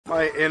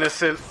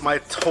My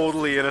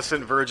totally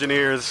innocent virgin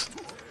ears.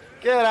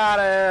 Get out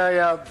of here,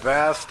 you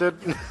bastard.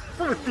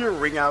 With your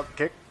ring out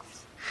kicks.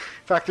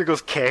 In fact, there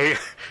goes K.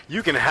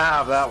 You can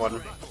have that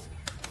one.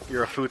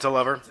 You're a futa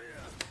lover.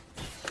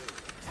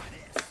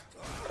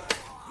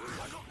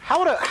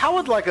 How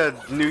would like a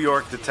New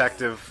York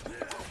detective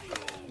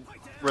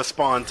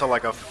respond to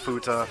like a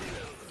futa?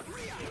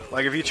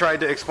 Like if you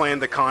tried to explain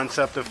the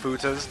concept of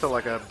futas to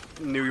like a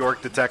New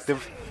York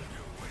detective,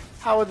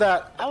 how would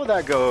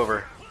that go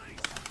over?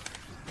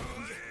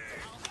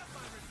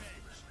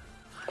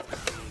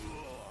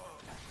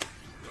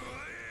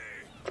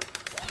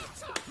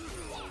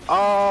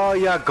 Oh,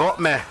 you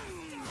got me.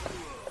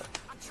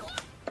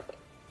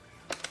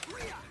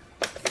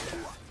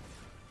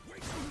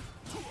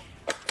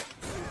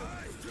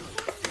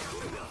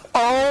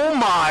 Oh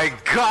my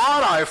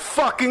god, I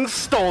fucking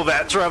stole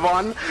that,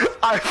 Trevon.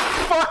 I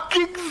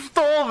fucking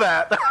stole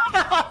that.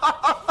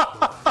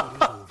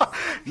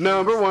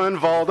 #1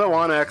 Valdo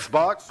on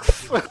Xbox.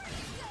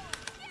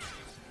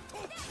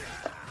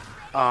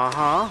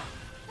 Uh-huh.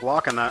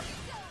 Blocking that.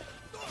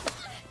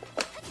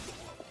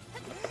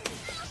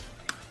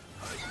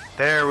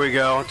 There we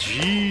go.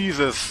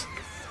 Jesus.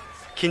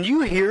 Can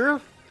you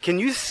hear? Can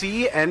you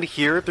see and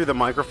hear through the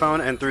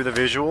microphone and through the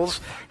visuals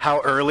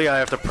how early I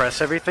have to press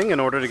everything in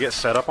order to get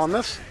set up on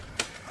this?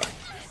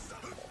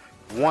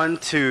 1,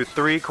 2,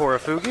 3,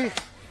 Korafugi.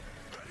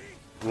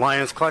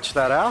 Lions clutch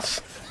that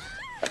ass.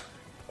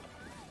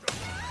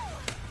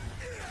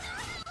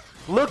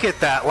 Look at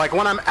that. Like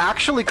when I'm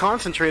actually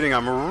concentrating,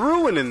 I'm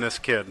ruining this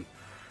kid.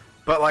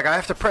 But like I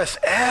have to press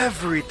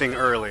everything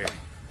early.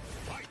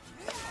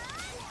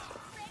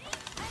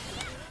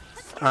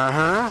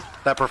 Uh-huh.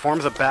 That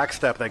performs a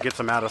backstep that gets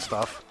him out of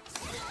stuff.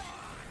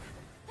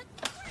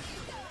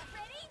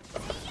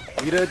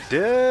 Eat a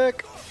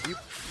dick, you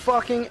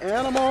fucking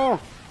animal.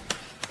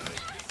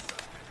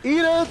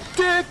 Eat a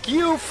dick,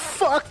 you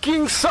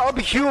fucking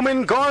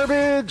subhuman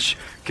garbage.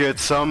 Get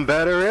some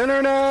better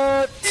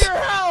internet. Your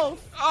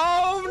health.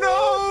 Oh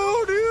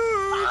no,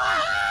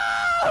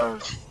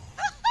 dude.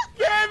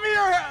 Give me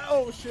your health.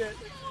 Oh shit.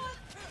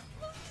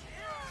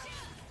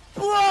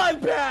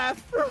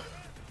 Bloodbath.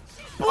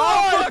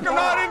 Oh fuck, I'm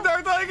not in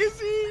Dark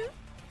Legacy!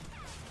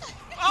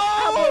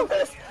 Oh!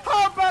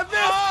 How about this?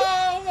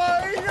 Oh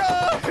my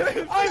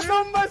god! I'm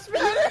so much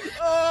better!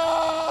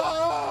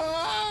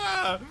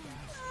 Oh!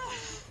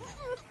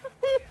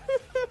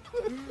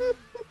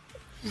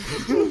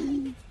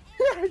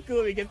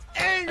 Gloomy gets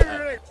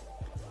angry!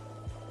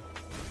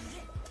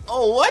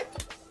 Oh, what?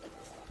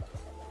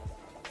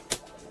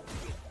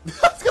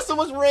 It's got so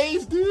much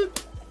rage, dude!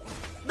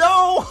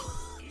 No!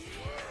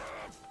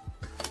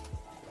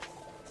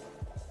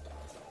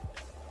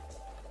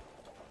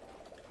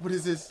 What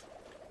is this?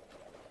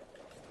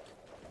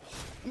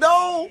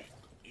 No!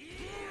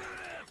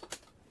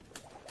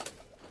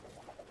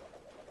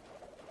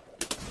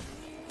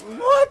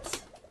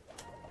 What?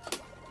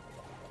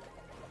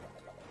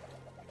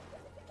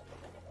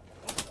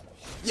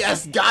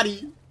 Yes, got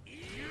him!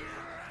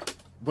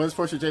 Bonus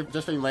force your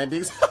just for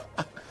landings.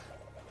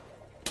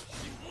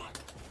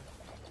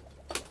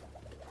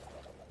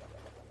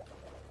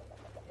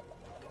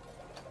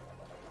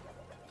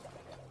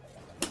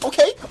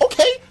 Okay,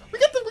 okay! We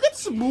got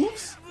some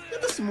moves. We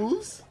got some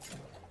moves.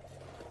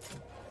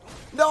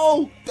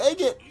 No! Dang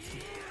it!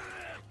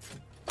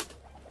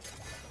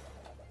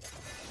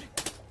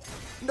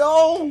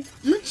 No!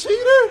 You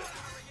cheater!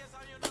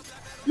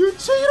 You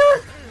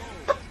cheater!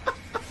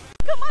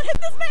 Come on, hit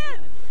this man!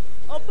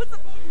 Oh,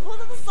 pulls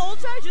up the soul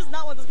charge, does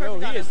not want this perfect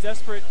on him. He is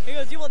desperate. He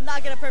goes, you will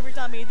not get a perfect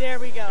on me. There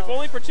we go. If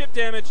only for chip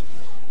damage.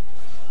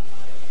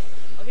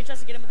 Okay, tries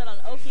to get him with that on.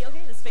 Okay,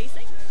 the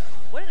spacing.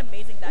 What an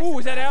amazing back. Ooh,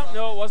 is that out?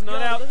 No, it was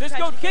not out.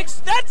 Disco kicks.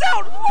 That's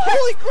out! What?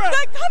 Holy crap!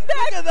 That comeback!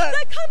 Look at that!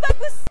 That comeback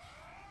was...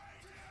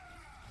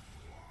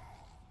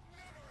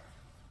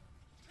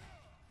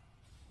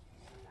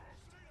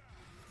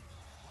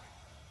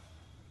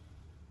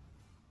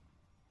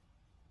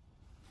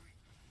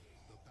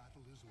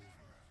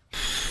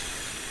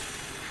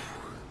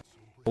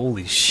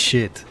 Holy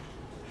shit.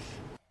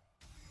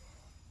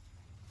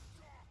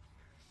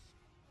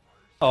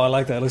 Oh, I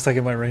like that. It looks like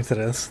it might rain to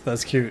this.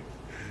 That's cute.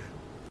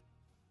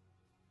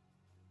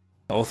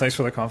 Oh, thanks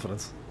for the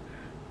confidence.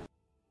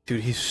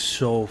 Dude, he's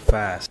so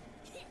fast.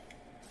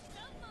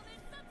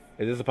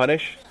 Is this a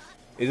punish?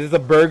 Is this a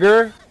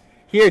burger?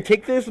 Here,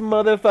 take this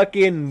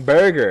motherfucking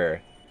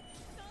burger.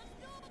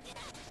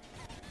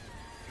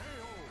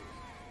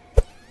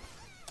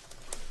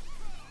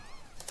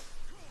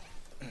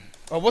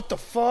 Oh, what the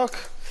fuck?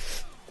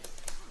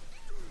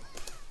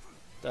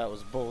 That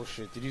was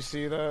bullshit. Did you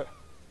see that?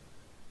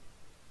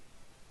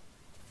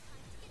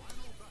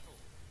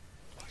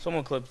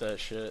 Someone clip that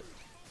shit.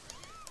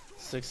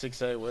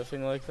 668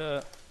 whiffing like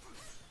that.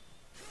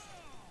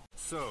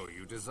 So,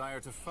 you desire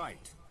to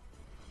fight?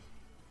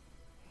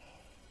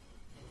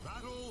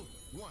 Battle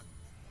 1.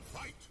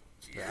 Fight!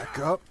 Back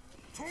up.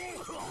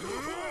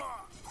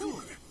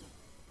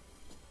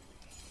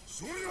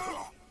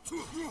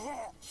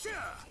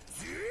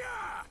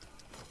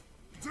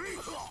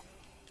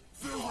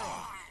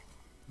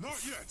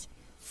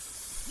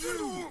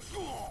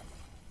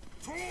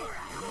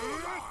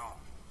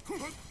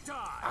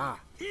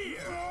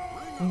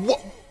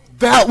 What?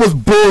 That was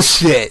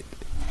bullshit.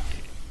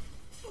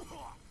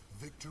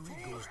 Victory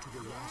goes to the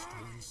last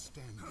one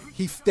standing.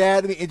 He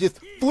stabbed me and just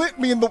flipped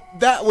me in the.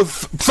 That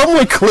was.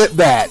 Someone clip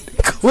that.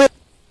 Clip.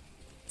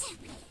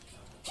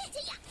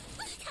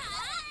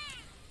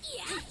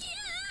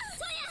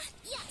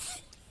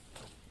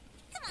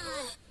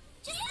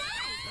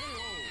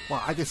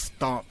 Wow, I just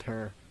stomped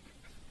her.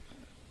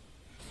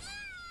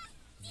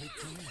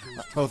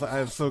 I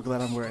am so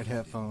glad I'm wearing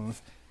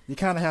headphones. You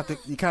kind of have to.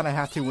 You kind of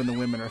have to when the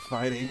women are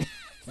fighting.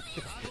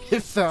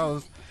 It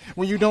sounds.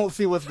 When you don't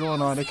see what's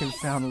going on, it can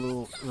sound a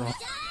little wrong.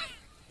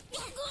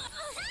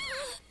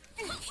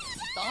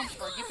 Stomped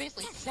her. You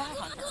basically sat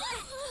on her.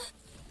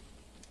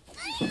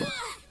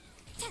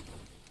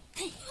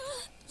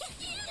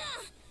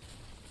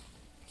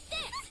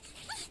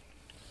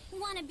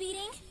 Want a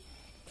beating?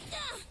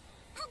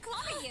 How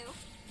close are you?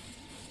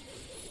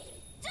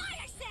 Die,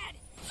 I said!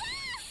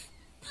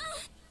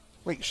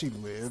 Wait, she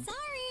lived. Sorry.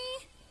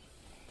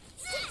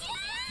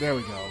 There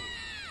we go.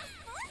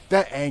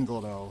 That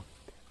angle, though.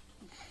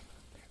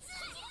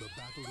 The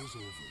battle is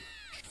over.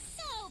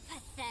 So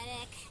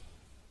pathetic.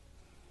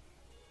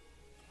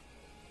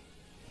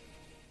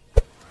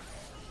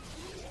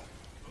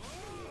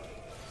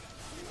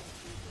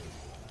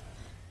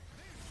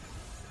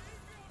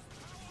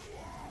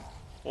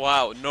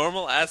 Wow,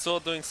 normal asshole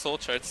doing soul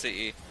chart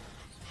CE.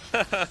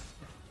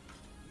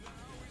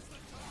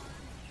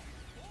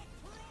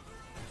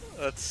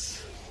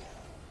 That's...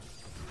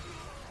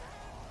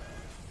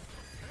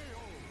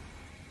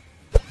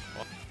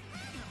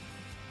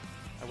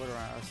 I would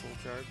run a soul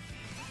chart.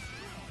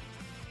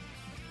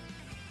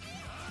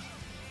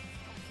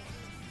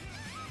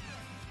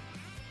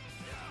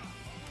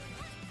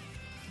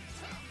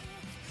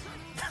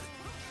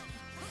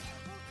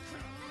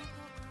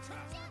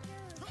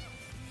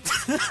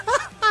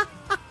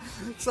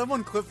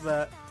 Someone clip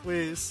that,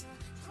 please.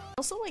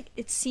 Also, like,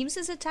 it seems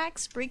his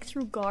attacks break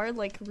through guard,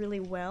 like, really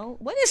well.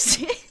 What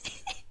is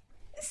it?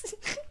 It's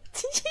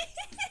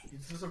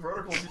just a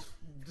vertical,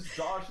 just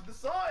dodge to the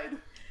side.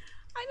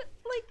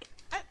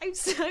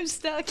 I'm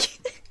stuck.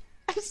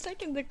 I'm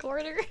stuck in the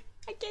corner.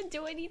 I can't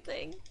do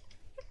anything.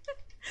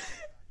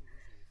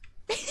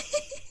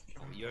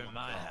 You're in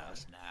my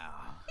house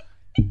now.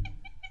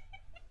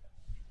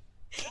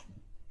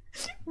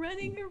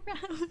 Running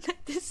around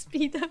at the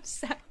speed of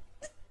sound.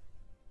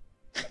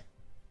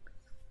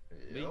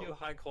 We do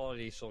high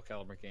quality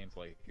Soulcalibur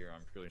gameplay here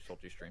on Purely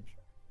Salty streams.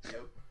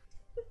 Yep.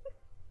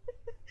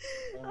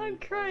 I'm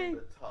crying.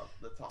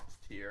 The top's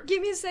tier.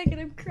 Give me a second,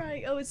 I'm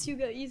crying. Oh, it's you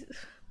guys.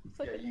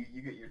 Yeah,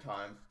 you get your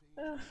time.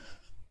 I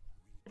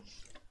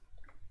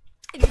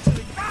need to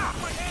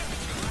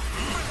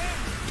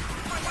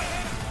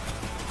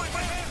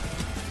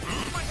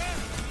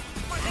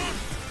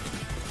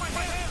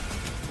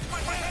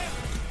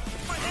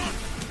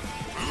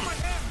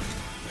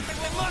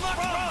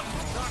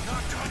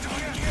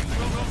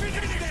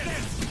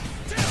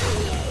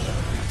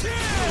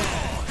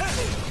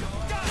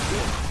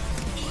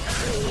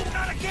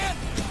Not again!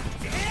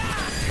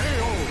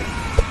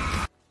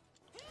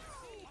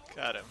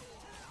 Got him.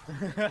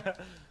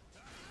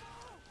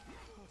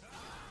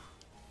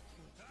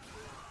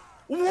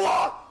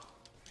 What?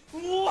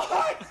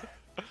 What?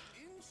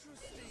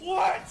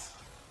 What?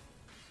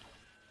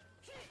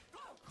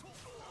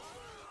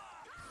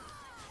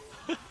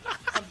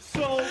 I'm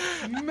so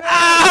mad.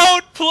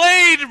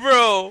 Outplayed,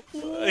 bro.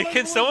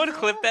 Can someone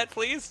clip that,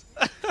 please?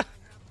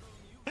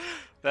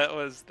 That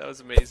was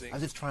amazing. I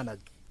was just trying to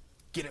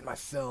get it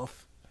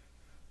myself.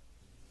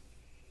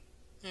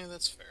 Yeah,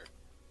 that's fair.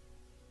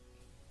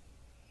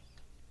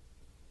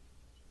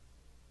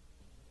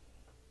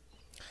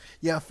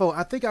 Yeah, Fo,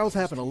 I think I was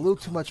having a little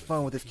too much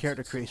fun with this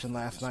character creation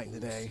last night and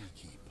today.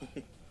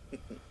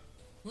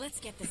 Let's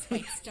get this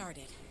fight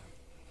started.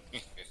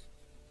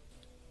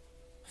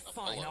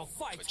 Fine, I'll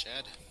fight.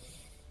 Chad.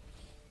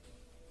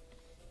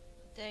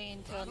 Day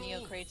until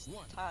Neo creates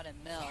Todd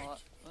and Mel.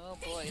 Oh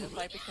boy, the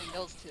fight between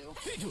those two.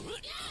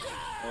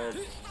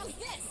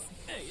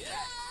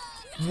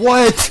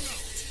 What?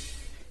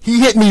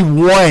 He hit me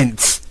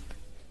once.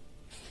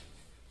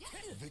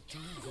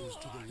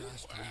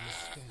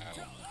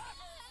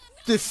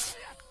 Just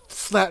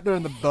slapped her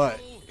in the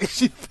butt.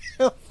 She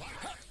fell.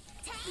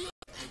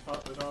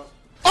 Oh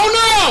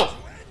no!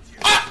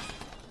 Ah!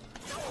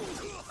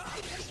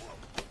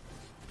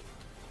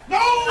 No!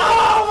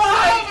 Oh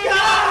my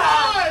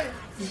god!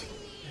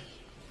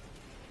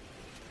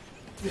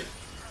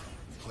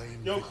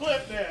 Yo,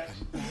 clip that.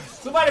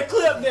 Somebody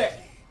clip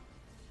that.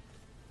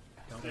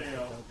 There you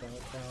go.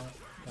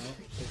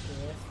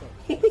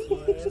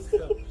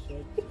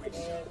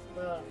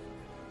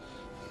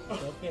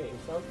 It's okay,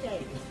 it's okay,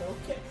 it's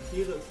okay.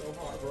 He looks so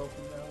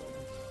heartbroken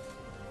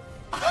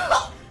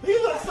now. He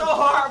looks so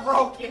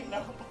heartbroken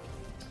now.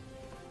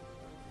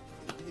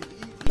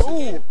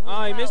 Ooh,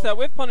 I missed that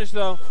whip punish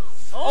though.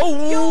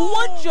 Oh,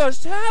 what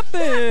just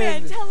happened?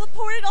 That man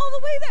teleported all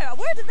the way there.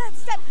 Where did that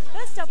step?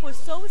 That step was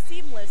so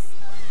seamless.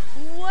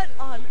 What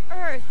on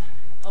earth?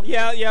 Oh,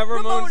 Yeah,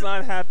 Ramon's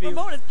not happy.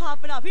 Ramon is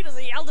popping up. He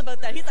doesn't yell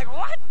about that. He's like,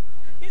 what?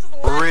 He's just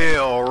laughing.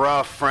 Real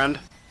rough, friend.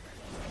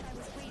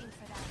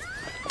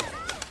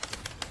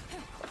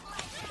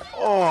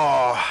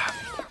 Oh,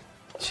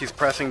 she's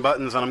pressing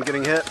buttons and I'm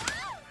getting hit.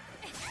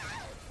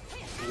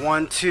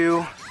 1,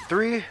 2,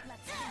 3.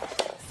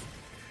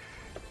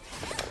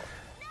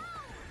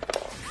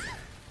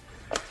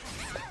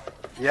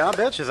 Yeah,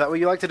 bitch, is that what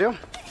you like to do?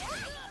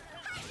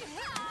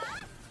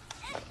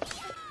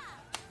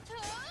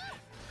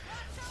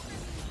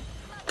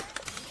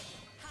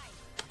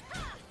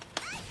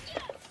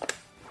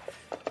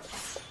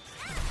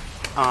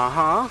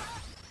 Uh-huh.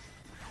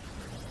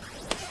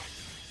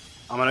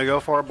 I'm gonna go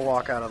for a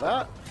block out of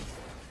that.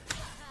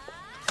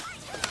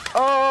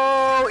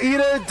 Oh, eat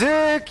a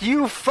dick,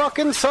 you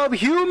fucking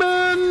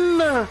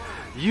subhuman!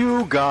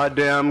 You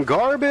goddamn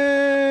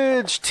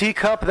garbage!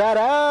 Teacup that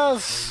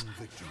ass!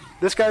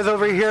 This guy's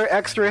over here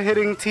extra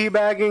hitting,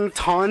 teabagging,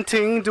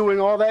 taunting,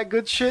 doing all that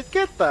good shit.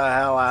 Get the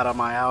hell out of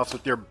my house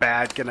with your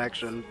bad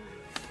connection.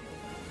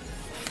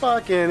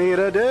 Fucking eat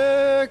a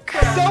dick.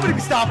 Somebody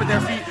be stomping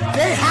their feet.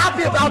 They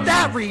happy about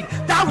that, Reed.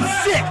 That was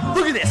sick.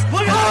 Look at this.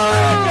 Look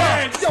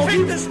at this.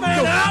 Take this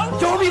man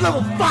out. Don't be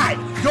level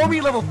 5. Don't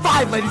be level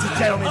 5, ladies and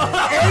gentlemen.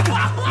 Egg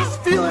is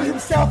feeling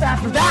himself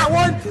after that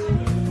one.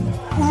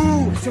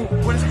 Ooh, so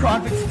what does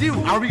Kronfix do?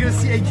 Are we going to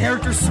see a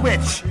character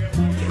switch?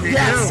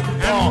 Yes.